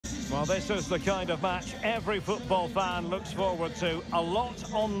Well, this is the kind of match every football fan looks forward to. A lot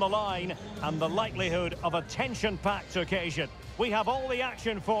on the line and the likelihood of a tension-packed occasion. We have all the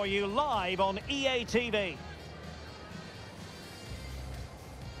action for you live on EA TV.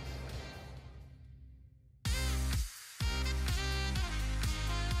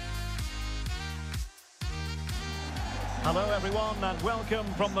 Hello everyone and welcome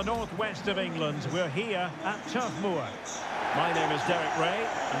from the northwest of England. We're here at Turf Moor. My name is Derek Ray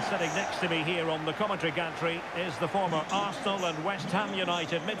and sitting next to me here on the commentary gantry is the former Arsenal and West Ham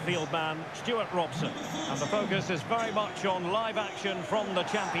United midfield man Stuart Robson. And the focus is very much on live action from the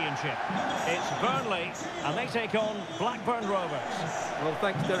Championship. It's Burnley and they take on Blackburn Rovers. Well,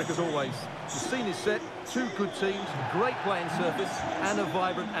 thanks Derek as always. The scene is set, two good teams, great playing surface and a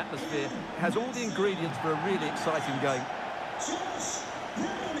vibrant atmosphere. It has all the ingredients for a really exciting game.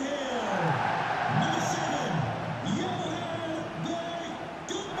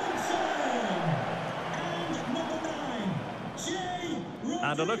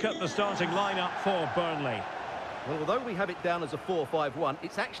 And a look at the starting lineup for Burnley. Well, although we have it down as a 4-5-1,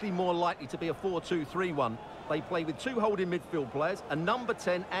 it's actually more likely to be a 4-2-3-1. They play with two holding midfield players, a number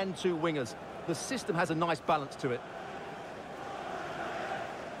 10 and two wingers. The system has a nice balance to it.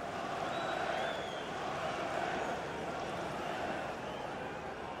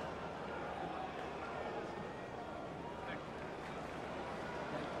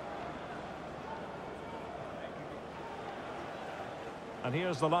 And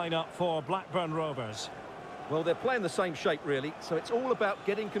here's the lineup for Blackburn Rovers. Well, they're playing the same shape, really, so it's all about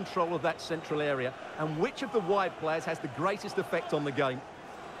getting control of that central area and which of the wide players has the greatest effect on the game.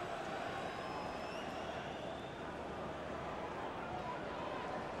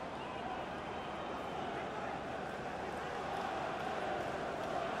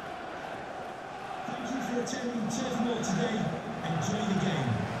 Thank you for attending Turf Moor today. Enjoy the game.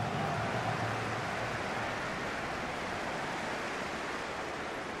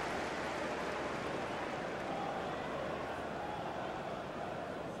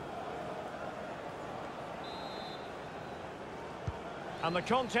 And the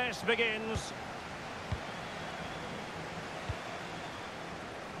contest begins.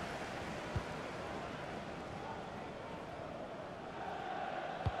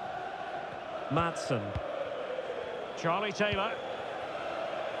 Madsen. Charlie Taylor.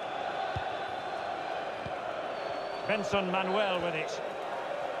 Benson Manuel with it.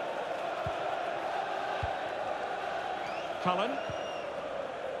 Cullen.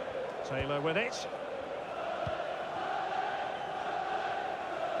 Taylor with it.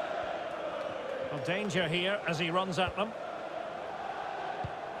 Well, danger here as he runs at them.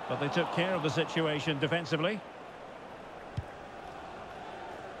 But they took care of the situation defensively.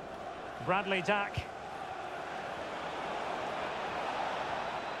 Bradley Dack.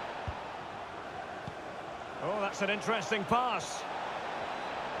 Oh, that's an interesting pass.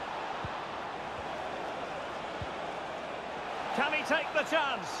 Can he take the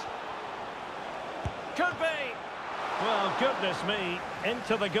chance? Could be. Well, goodness me,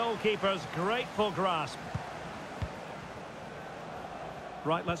 into the goalkeeper's grateful grasp.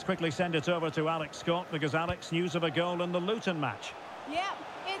 Right, let's quickly send it over to Alex Scott, because Alex, news of a goal in the Luton match. Yep,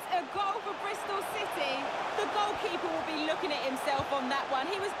 it's a goal for Bristol City. The goalkeeper will be looking at himself on that one.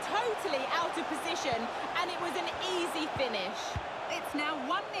 He was totally out of position, and it was an easy finish. It's now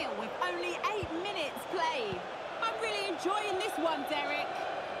 1-0 with only 8 minutes played. I'm really enjoying this one, Derek.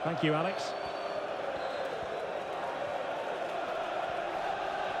 Thank you, Alex.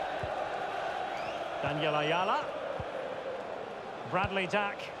 Daniel Ayala. Bradley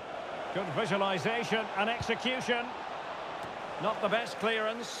Dack. Good visualisation and execution. Not the best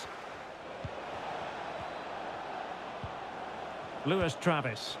clearance. Lewis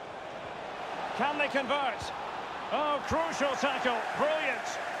Travis. Can they convert? Oh, crucial tackle. Brilliant.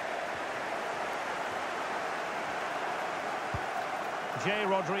 Jay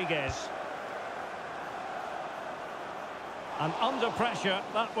Rodriguez. And under pressure,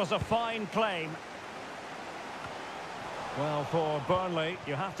 that was a fine claim. Well, for Burnley,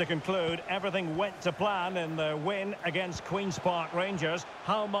 you have to conclude everything went to plan in their win against Queen's Park Rangers.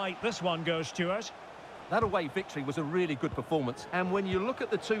 How might this one go, Stuart? That away victory was a really good performance. And when you look at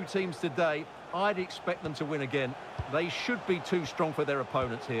the two teams today, I'd expect them to win again. They should be too strong for their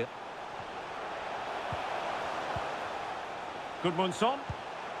opponents here. Gudmundsson.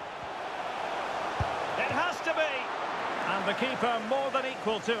 It has to be. And the keeper more than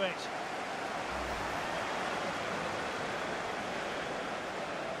equal to it.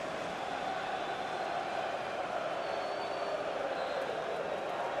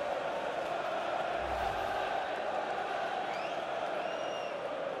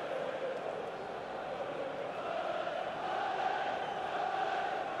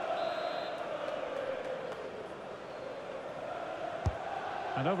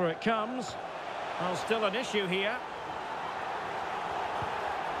 And over it comes. Well, still an issue here.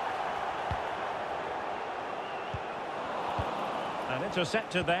 And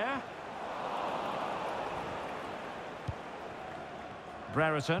intercepted there.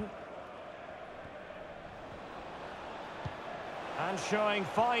 Brereton. And showing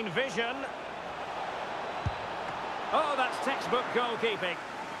fine vision. Oh, that's textbook goalkeeping.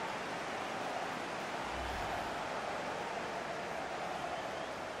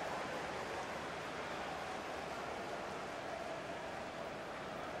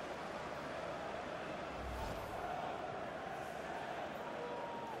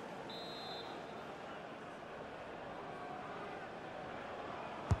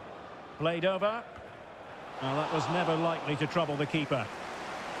 Played over. Well, that was never likely to trouble the keeper.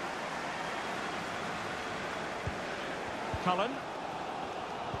 Cullen.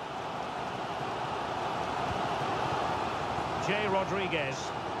 J. Rodriguez.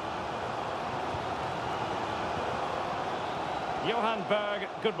 Johan Berg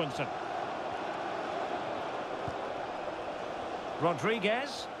Goodmanson.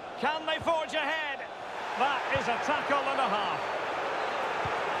 Rodriguez. Can they forge ahead? That is a tackle and a half.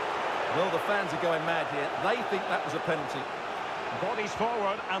 Well, the fans are going mad here. They think that was a penalty. Bodies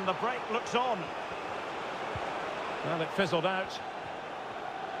forward and the break looks on. Well, it fizzled out.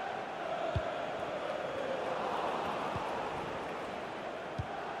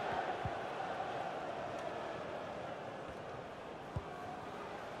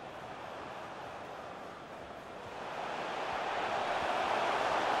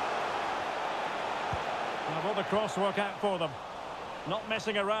 Now, will the cross work out for them? Not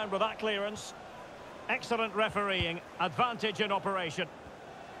messing around with that clearance. Excellent refereeing. Advantage in operation.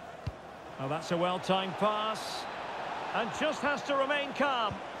 Well, that's a well-timed pass. And just has to remain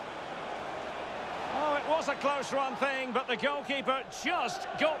calm. Oh, it was a close-run thing, but the goalkeeper just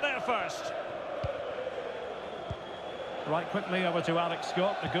got there first. Right, quickly over to Alex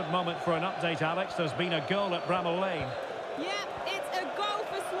Scott. A good moment for an update, Alex. There's been a goal at Bramall Lane. Yeah, it's a goal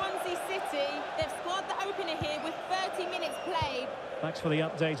for Swansea City. They've scored the opener here with 30 minutes played. Thanks for the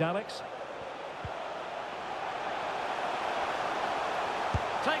update, Alex.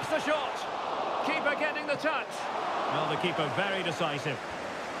 Takes the shot. Keeper getting the touch. Well, the keeper very decisive.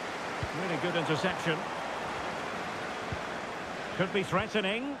 Really good interception. Could be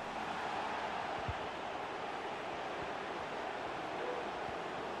threatening.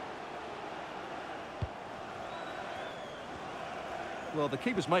 Well, the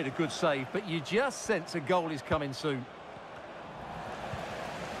keeper's made a good save, but you just sense a goal is coming soon.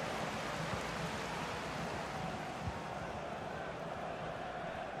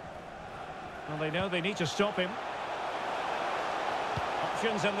 Well, they know they need to stop him.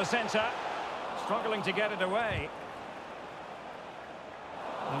 Options in the centre. Struggling to get it away.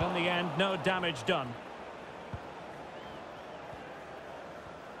 And in the end, no damage done.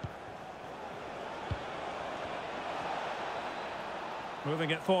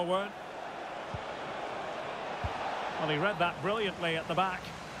 Moving it forward. Well, he read that brilliantly at the back.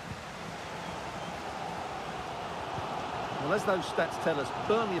 Well, as those stats tell us,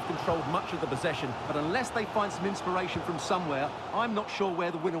 Burnley have controlled much of the possession, but unless they find some inspiration from somewhere, I'm not sure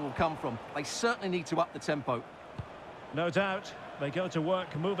where the winner will come from. They certainly need to up the tempo. No doubt. They go to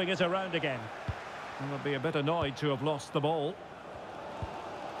work moving it around again. And they'll be a bit annoyed to have lost the ball.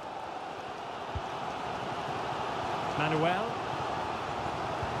 Manuel.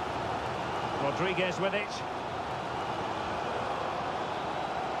 Rodriguez with it.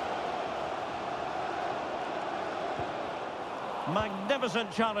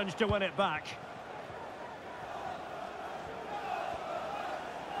 Magnificent challenge to win it back.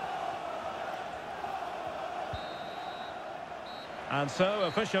 And so,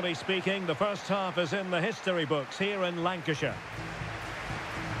 officially speaking, the first half is in the history books here in Lancashire.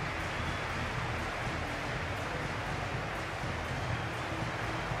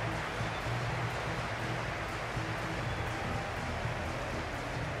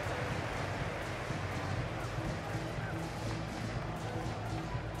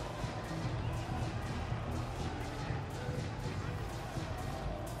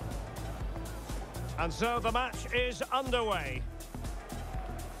 And so the match is underway.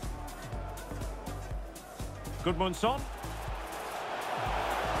 Goodmanson.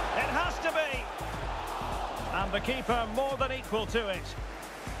 It has to be. And the keeper more than equal to it.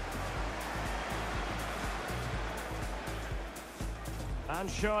 And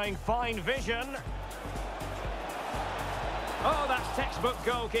showing fine vision. Oh, that's textbook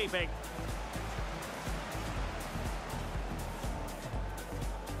goalkeeping.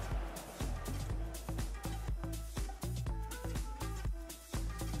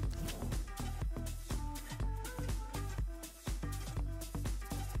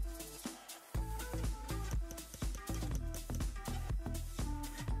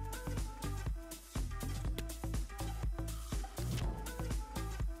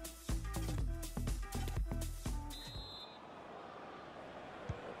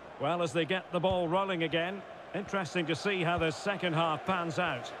 Well, as they get the ball rolling again, interesting to see how the second half pans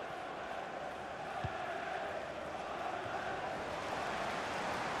out.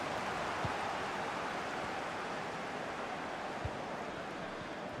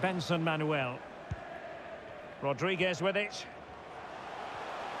 Benson Manuel. Rodriguez with it.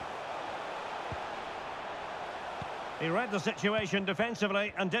 He read the situation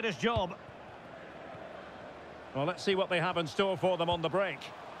defensively and did his job. Well, let's see what they have in store for them on the break.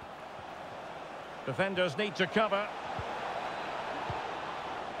 Defenders need to cover.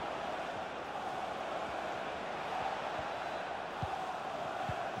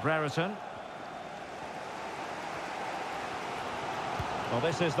 Brereton. Well,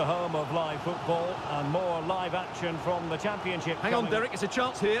 this is the home of live football and more live action from the Championship. Hang on, Derek, it's a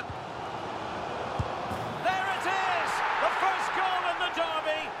chance here. There it is! The first goal in the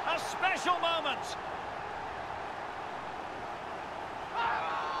derby, a special moment.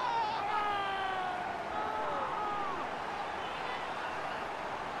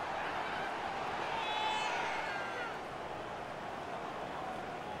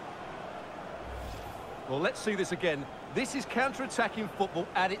 Well, let's see this again. This is counter-attacking football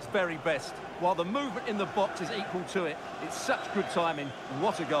at its very best. While the movement in the box is equal to it, it's such good timing.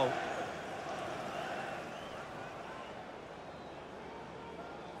 What a goal.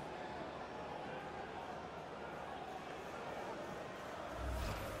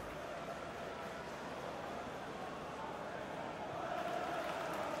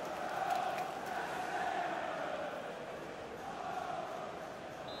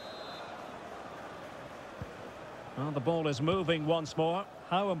 Well, the ball is moving once more.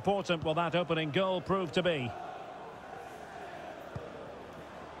 How important will that opening goal prove to be?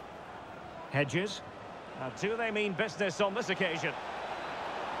 Hedges. Do they mean business on this occasion?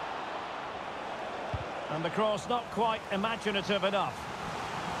 And the cross not quite imaginative enough.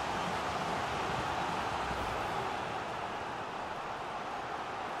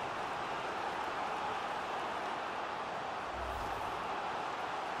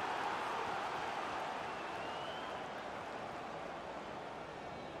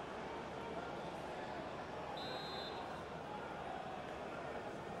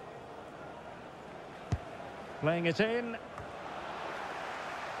 Playing it in.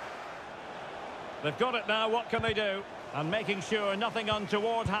 They've got it now, what can they do? And making sure nothing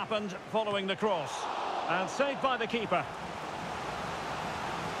untoward happened following the cross. And saved by the keeper.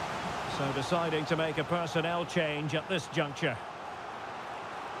 So deciding to make a personnel change at this juncture.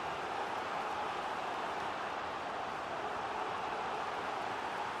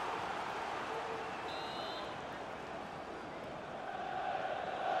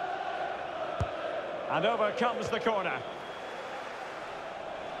 And over comes the corner.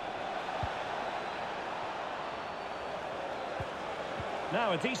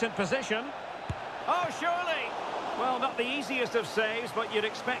 Now a decent position. Oh, surely! Well, not the easiest of saves, but you'd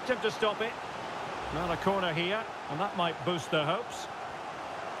expect him to stop it. Not a corner here, and that might boost their hopes.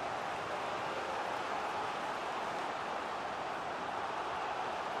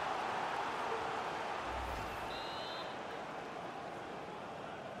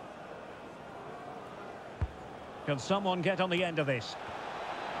 Can someone get on the end of this?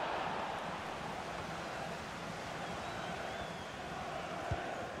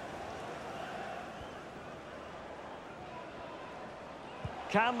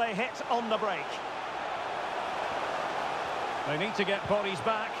 Can they hit on the break? They need to get bodies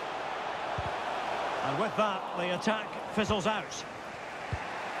back. And with that, the attack fizzles out.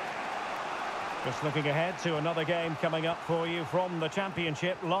 Just looking ahead to another game coming up for you from the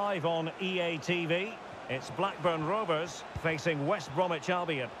Championship, live on EA TV. It's Blackburn Rovers facing West Bromwich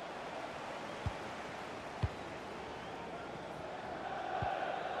Albion.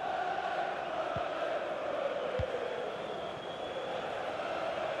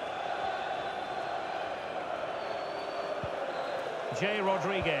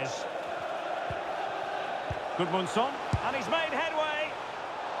 Rodriguez. Gudmundsson, and he's made headway.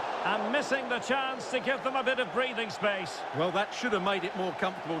 And missing the chance to give them a bit of breathing space. Well, that should have made it more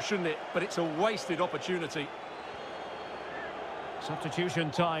comfortable, shouldn't it? But it's a wasted opportunity.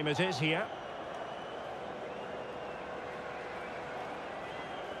 Substitution time it is here.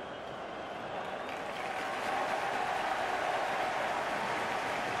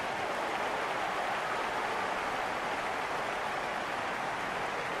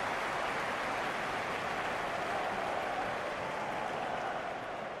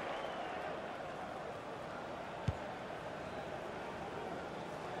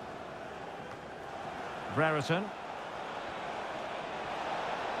 Brereton.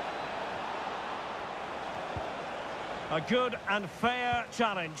 A good and fair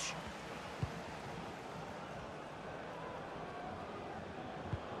challenge.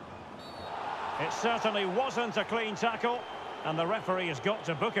 It certainly wasn't a clean tackle, and the referee has got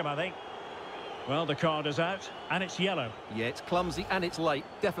to book him, I think. Well, the card is out, and it's yellow. Yeah, it's clumsy and it's late.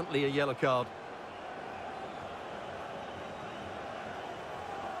 Definitely a yellow card.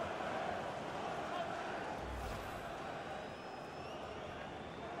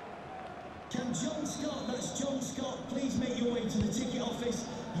 Can John Scott, that's John Scott, please make your way to the ticket office.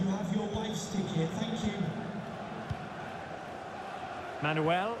 You have your wife's ticket. Thank you.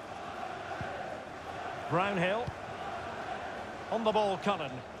 Manuel. Brownhill. On the ball,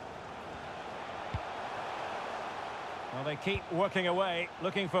 Cullen. Well, they keep working away,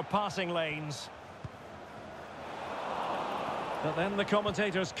 looking for passing lanes. But then the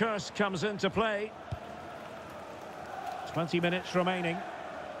commentator's curse comes into play. 20 minutes remaining.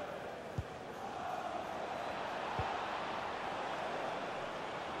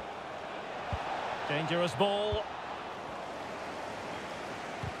 Dangerous ball.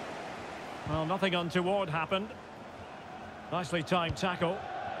 Well, nothing untoward happened. Nicely timed tackle.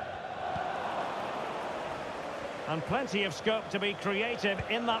 And plenty of scope to be creative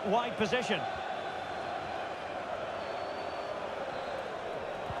in that wide position.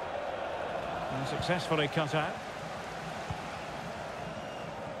 And successfully cut out.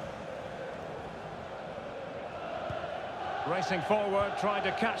 Racing forward, trying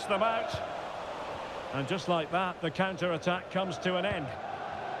to catch them out. And just like that, the counter-attack comes to an end.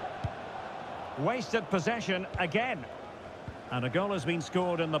 Wasted possession again. And a goal has been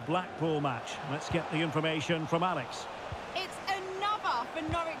scored in the Blackpool match. Let's get the information from Alex. It's another for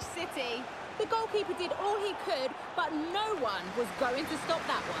Norwich City. The goalkeeper did all he could, but no one was going to stop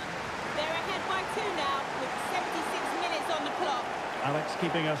that one. They're ahead by 2 now, with 76 minutes on the clock. Alex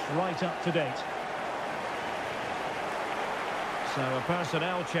keeping us right up to date. So a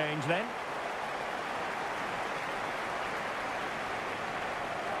personnel change then.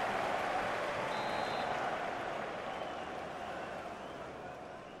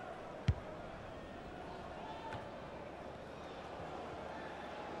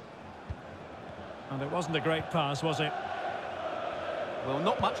 And it wasn't a great pass, was it? Well,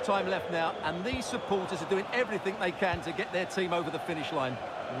 not much time left now, and these supporters are doing everything they can to get their team over the finish line.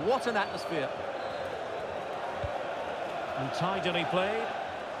 What an atmosphere. And tidily played.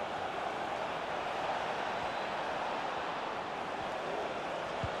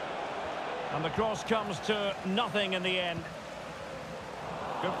 And the cross comes to nothing in the end.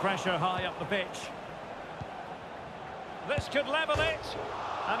 Good pressure high up the pitch. This could level it.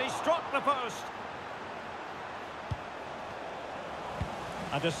 And he struck the post.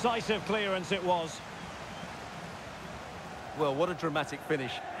 A decisive clearance it was. Well, what a dramatic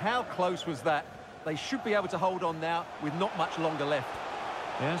finish. How close was that? They should be able to hold on now with not much longer left.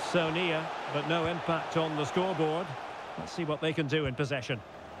 Yes, so near, but no impact on the scoreboard. Let's see what they can do in possession.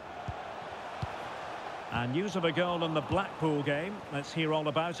 And news of a goal in the Blackpool game. Let's hear all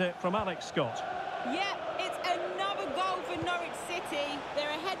about it from Alex Scott. Yeah, it's another goal for Norwich City. They're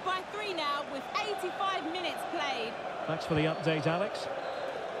ahead by 3 now, with 85 minutes played. Thanks for the update, Alex.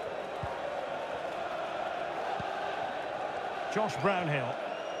 Josh Brownhill.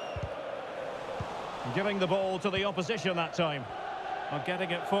 Giving the ball to the opposition that time. Not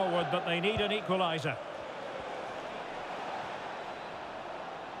getting it forward, but they need an equaliser.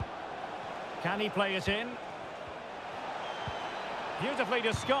 Can he play it in? Beautifully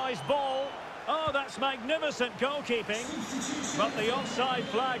disguised ball. Oh, that's magnificent goalkeeping. But the offside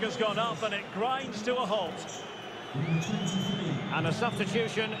flag has gone up and it grinds to a halt. And a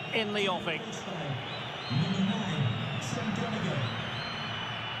substitution in the offing.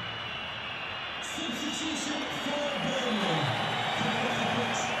 Substitution for Burnley. Coming off the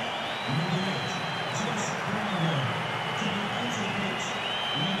pitch, number 8, Josh Brownhill. Coming onto the pitch,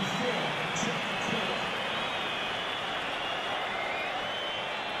 number 4, Jack Cook.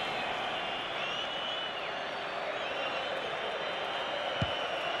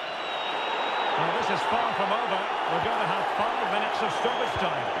 Well, this is far from over. We're going to have 5 minutes of stoppage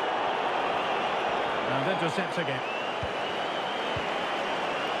time. And intercepts again.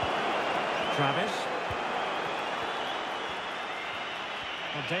 Travis.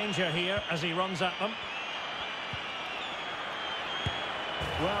 Well, danger here as he runs at them.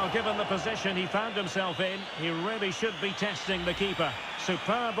 Well, given the position he found himself in, he really should be testing the keeper.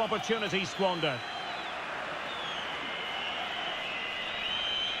 Superb opportunity squandered.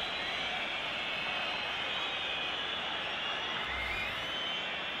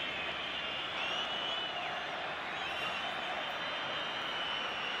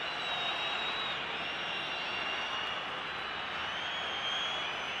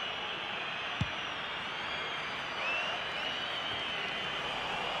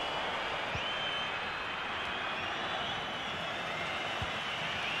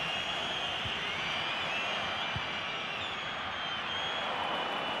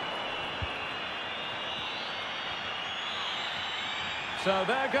 So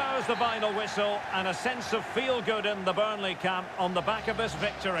there goes the final whistle, and a sense of feel-good in the Burnley camp on the back of this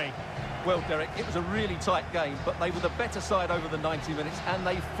victory. Well, Derek, it was a really tight game, but they were the better side over the 90 minutes, and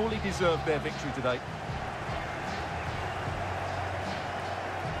they fully deserved their victory today.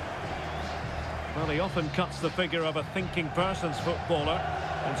 Well, he often cuts the figure of a thinking person's footballer,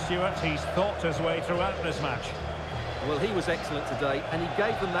 and Stuart, he's thought his way throughout this match. Well, he was excellent today, and he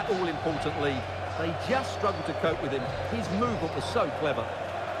gave them that all-important lead. They just struggled to cope with him. His movement was so clever.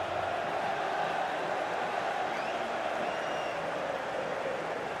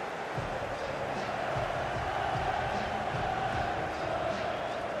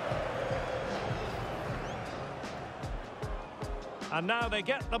 And now they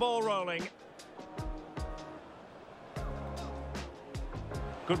get the ball rolling.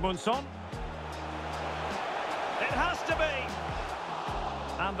 Gudmundsson. It has to be.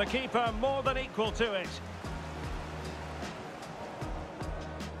 And the keeper more than equal to it.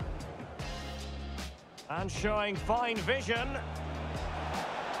 And showing fine vision.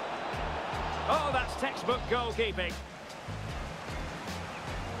 Oh, that's textbook goalkeeping.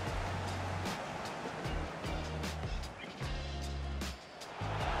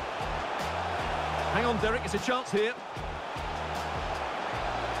 Hang on, Derek, it's a chance here.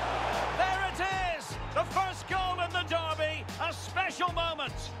 There it is! The first goal in the derby, a special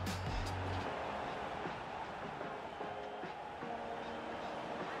moment.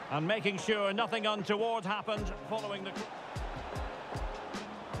 And making sure nothing untoward happened following the...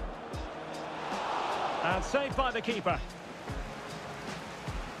 And saved by the keeper.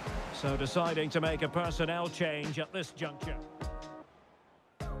 So deciding to make a personnel change at this juncture.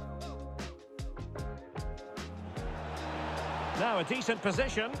 Now a decent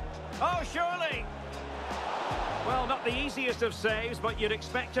position. Oh, surely! Well, not the easiest of saves, but you'd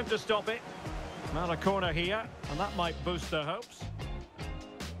expect him to stop it. Now a corner here, and that might boost their hopes.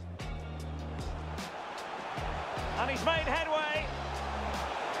 And he's made headway.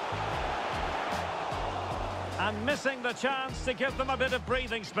 And missing the chance to give them a bit of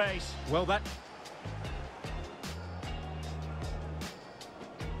breathing space. Well, that...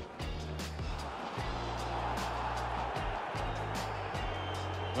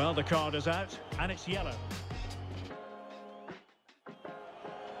 Well, the card is out, and it's yellow.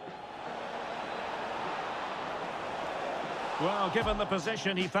 Well, given the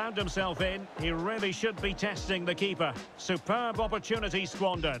position he found himself in, he really should be testing the keeper. Superb opportunity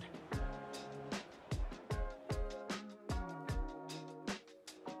squandered.